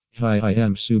Hi, I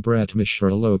am Subrat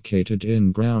Mishra, located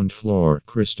in ground floor,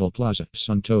 Crystal Plaza,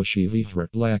 Santoshi Vihar,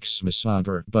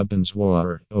 Laxmisagar,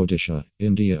 Bhubaneswar, Odisha,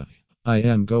 India. I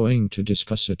am going to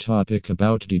discuss a topic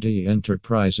about DD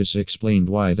Enterprises, explained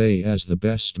why they, as the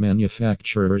best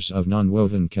manufacturers of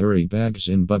non-woven carry bags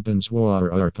in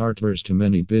Bhubaneswar, are partners to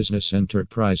many business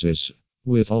enterprises.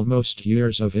 With almost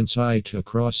years of insight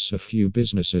across a few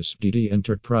businesses, DD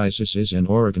Enterprises is an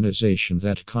organization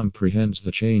that comprehends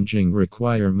the changing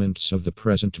requirements of the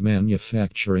present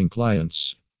manufacturing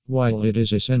clients. While it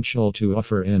is essential to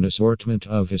offer an assortment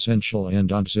of essential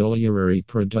and auxiliary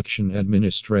production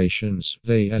administrations,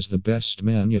 they, as the best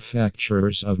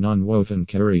manufacturers of non-woven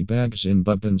carry bags in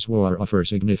Bhubaneswar, offer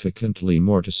significantly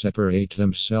more to separate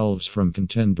themselves from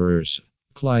contenders.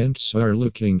 Clients are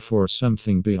looking for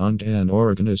something beyond an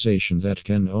organization that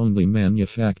can only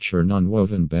manufacture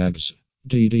non-woven bags.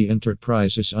 DD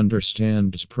Enterprises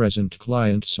understands present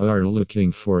clients are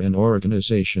looking for an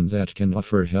organization that can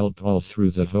offer help all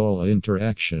through the whole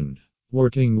interaction.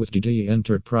 Working with DD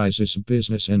Enterprises,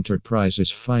 business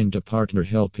enterprises find a partner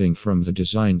helping from the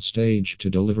design stage to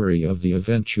delivery of the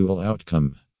eventual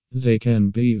outcome. They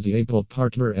can be the able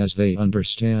partner as they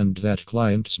understand that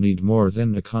clients need more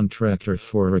than a contractor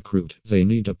for recruit. They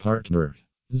need a partner.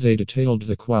 They detailed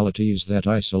the qualities that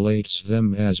isolates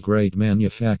them as great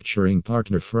manufacturing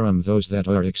partner from those that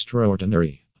are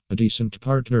extraordinary. A decent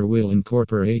partner will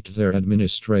incorporate their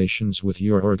administrations with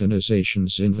your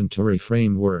organization's inventory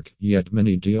framework, yet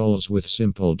many deals with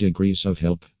simple degrees of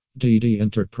help. DD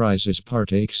Enterprises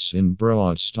partakes in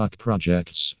broad stock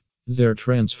projects. Their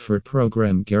transfer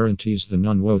program guarantees the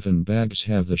non-woven bags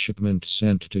have the shipment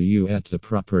sent to you at the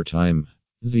proper time.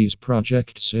 These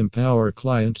projects empower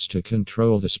clients to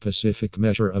control the specific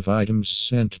measure of items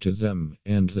sent to them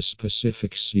and the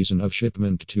specific season of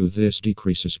shipment. To this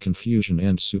decreases confusion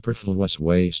and superfluous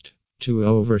waste. To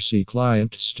oversee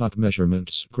client stock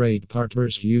measurements, great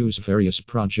partners use various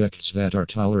projects that are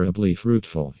tolerably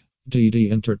fruitful.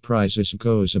 DD Enterprises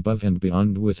goes above and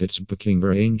beyond with its booking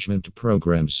arrangement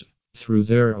programs. Through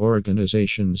their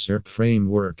organization's ERP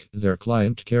framework, their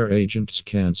client care agents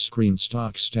can screen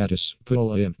stock status,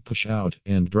 pull in, push out,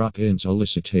 and drop in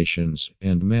solicitations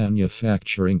and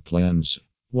manufacturing plans.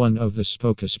 One of the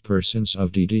spokespersons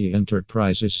of DD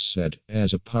Enterprises said,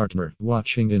 "As a partner,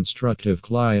 watching instructive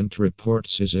client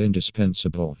reports is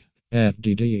indispensable. At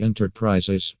DD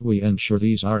Enterprises, we ensure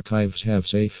these archives have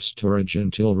safe storage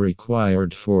until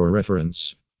required for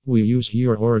reference. We use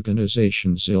your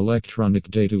organization's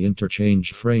electronic data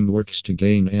interchange frameworks to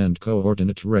gain and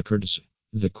coordinate records.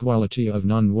 The quality of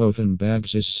non-woven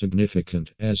bags is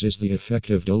significant, as is the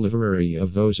effective delivery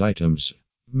of those items.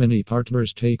 Many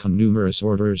partners take on numerous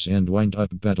orders and wind up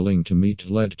battling to meet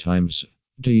lead times.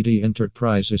 DD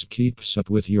Enterprises keeps up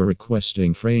with your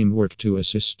requesting framework to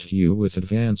assist you with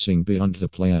advancing beyond the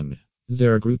plan.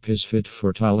 Their group is fit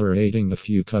for tolerating a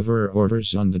few cover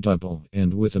orders on the double,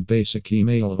 and with a basic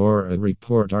email or a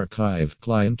report archive,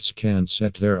 clients can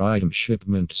set their item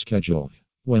shipment schedule.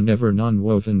 Whenever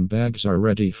non-woven bags are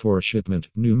ready for shipment,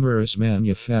 numerous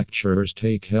manufacturers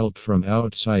take help from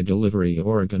outside delivery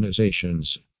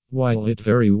organizations. While it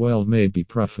very well may be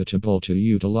profitable to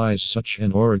utilize such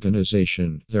an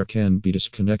organization, there can be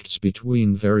disconnects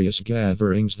between various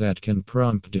gatherings that can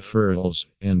prompt deferrals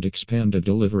and expanded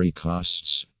delivery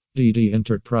costs. DD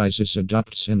Enterprises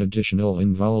adopts an additional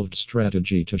involved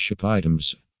strategy to ship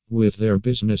items. With their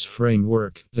business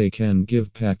framework, they can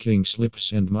give packing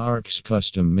slips and marks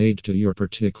custom made to your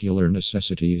particular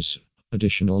necessities.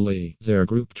 Additionally, their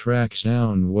group tracks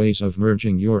down ways of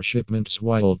merging your shipments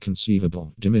while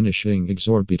conceivable, diminishing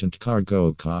exorbitant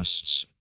cargo costs.